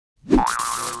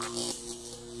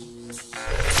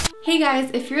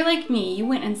guys, if you're like me, you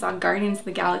went and saw Guardians of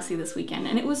the Galaxy this weekend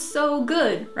and it was so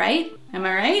good, right? Am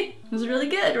I right? It was really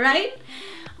good, right?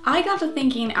 I got to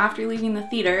thinking after leaving the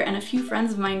theater, and a few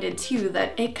friends of mine did too,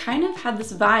 that it kind of had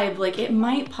this vibe like it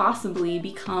might possibly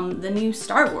become the new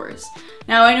Star Wars.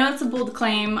 Now I know it's a bold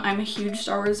claim, I'm a huge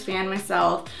Star Wars fan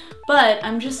myself, but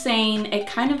I'm just saying it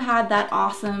kind of had that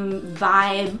awesome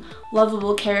vibe,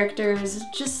 lovable characters,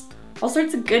 just all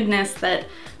sorts of goodness that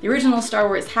the original Star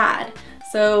Wars had.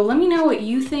 So let me know what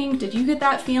you think. Did you get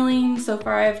that feeling? So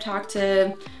far I've talked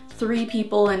to 3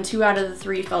 people and 2 out of the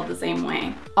 3 felt the same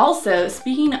way. Also,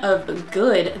 speaking of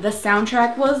good, the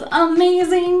soundtrack was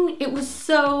amazing. It was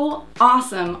so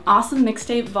awesome. Awesome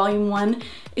Mixtape Volume 1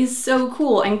 is so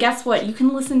cool, and guess what? You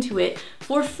can listen to it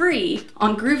for free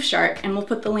on Grooveshark, and we'll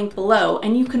put the link below,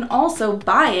 and you can also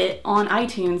buy it on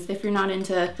iTunes if you're not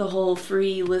into the whole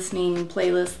free listening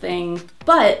playlist thing.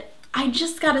 But I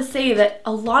just gotta say that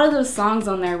a lot of those songs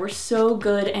on there were so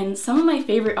good, and some of my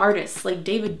favorite artists like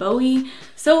David Bowie,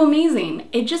 so amazing.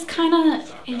 It just kinda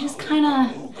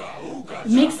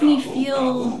makes me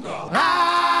feel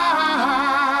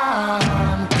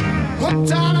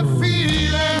hooked on a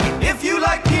feeling. If you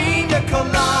like pina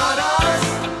coladas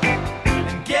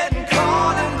and getting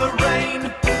caught in the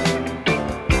rain,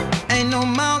 ain't no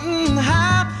mountain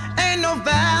high, ain't no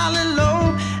valley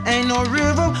low, ain't no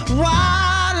river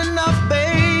wide enough,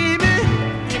 baby.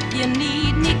 If you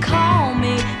need me, call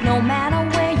me, no matter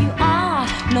where you are,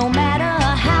 no matter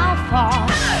how far.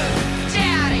 Hello,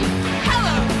 Daddy.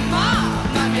 Hello, Mom.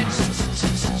 I'm your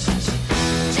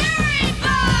Jerry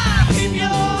Bob. Keep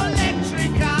your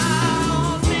electric eye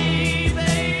on me,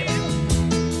 baby.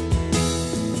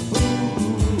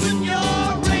 With your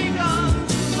ray gun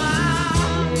to my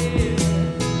head.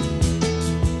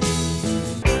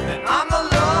 And I'm the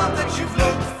love that you've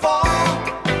looked for.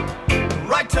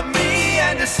 Write to me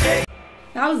and escape.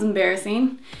 That was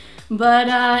embarrassing. But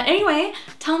anyway,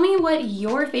 tell me what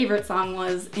your favorite song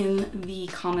was in the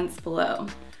comments below.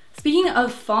 Speaking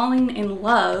of falling in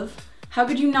love, how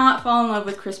could you not fall in love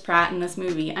with Chris Pratt in this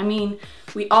movie? I mean,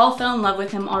 we all fell in love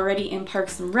with him already in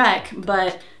Parks and Rec,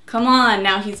 but come on,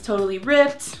 now he's totally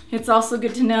ripped. It's also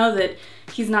good to know that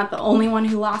he's not the only one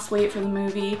who lost weight for the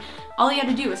movie. All he had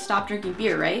to do was stop drinking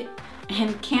beer, right?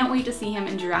 And can't wait to see him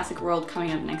in Jurassic World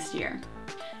coming up next year.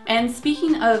 And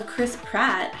speaking of Chris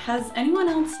Pratt, has anyone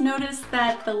else noticed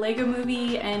that the Lego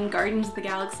Movie and Guardians of the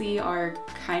Galaxy are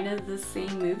kind of the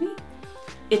same movie?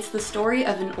 It's the story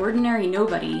of an ordinary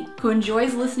nobody who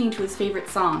enjoys listening to his favorite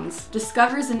songs,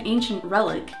 discovers an ancient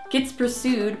relic, gets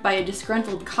pursued by a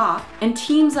disgruntled cop, and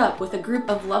teams up with a group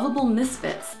of lovable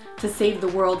misfits to save the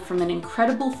world from an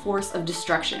incredible force of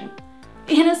destruction.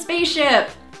 In a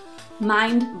spaceship!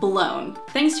 Mind blown.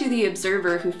 Thanks to The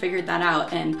Observer who figured that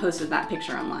out and posted that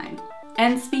picture online.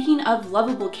 And speaking of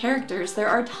lovable characters, there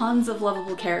are tons of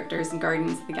lovable characters in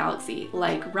Guardians of the Galaxy,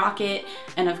 like Rocket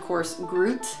and of course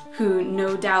Groot, who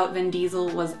no doubt Vin Diesel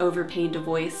was overpaid to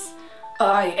voice.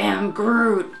 I am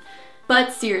Groot!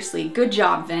 But seriously, good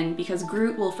job Vin, because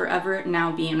Groot will forever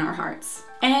now be in our hearts.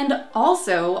 And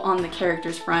also on the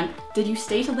characters front, did you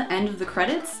stay till the end of the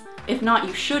credits? If not,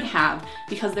 you should have,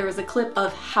 because there was a clip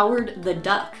of Howard the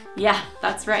Duck. Yeah,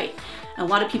 that's right. A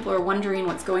lot of people are wondering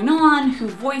what's going on, who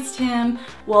voiced him.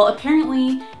 Well,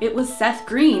 apparently it was Seth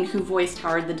Green who voiced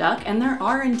Howard the Duck, and there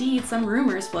are indeed some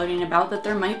rumors floating about that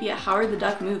there might be a Howard the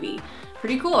Duck movie.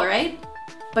 Pretty cool, right?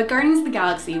 But Guardians of the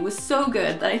Galaxy was so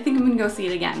good that I think I'm gonna go see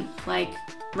it again, like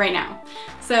right now.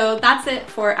 So that's it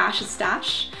for Ash's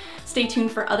Stash. Stay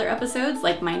tuned for other episodes,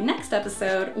 like my next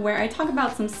episode, where I talk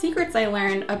about some secrets I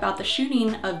learned about the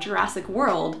shooting of Jurassic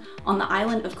World on the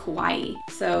island of Kauai.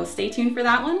 So stay tuned for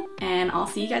that one, and I'll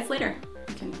see you guys later.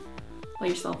 You can let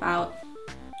yourself out.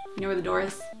 You know where the door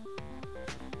is?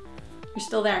 You're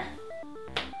still there.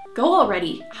 Go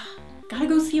already. Gotta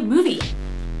go see a movie.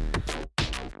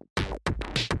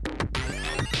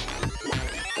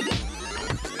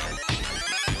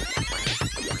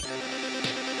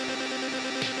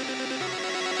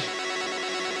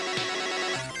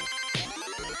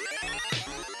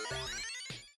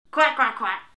 Quack, quack, quack.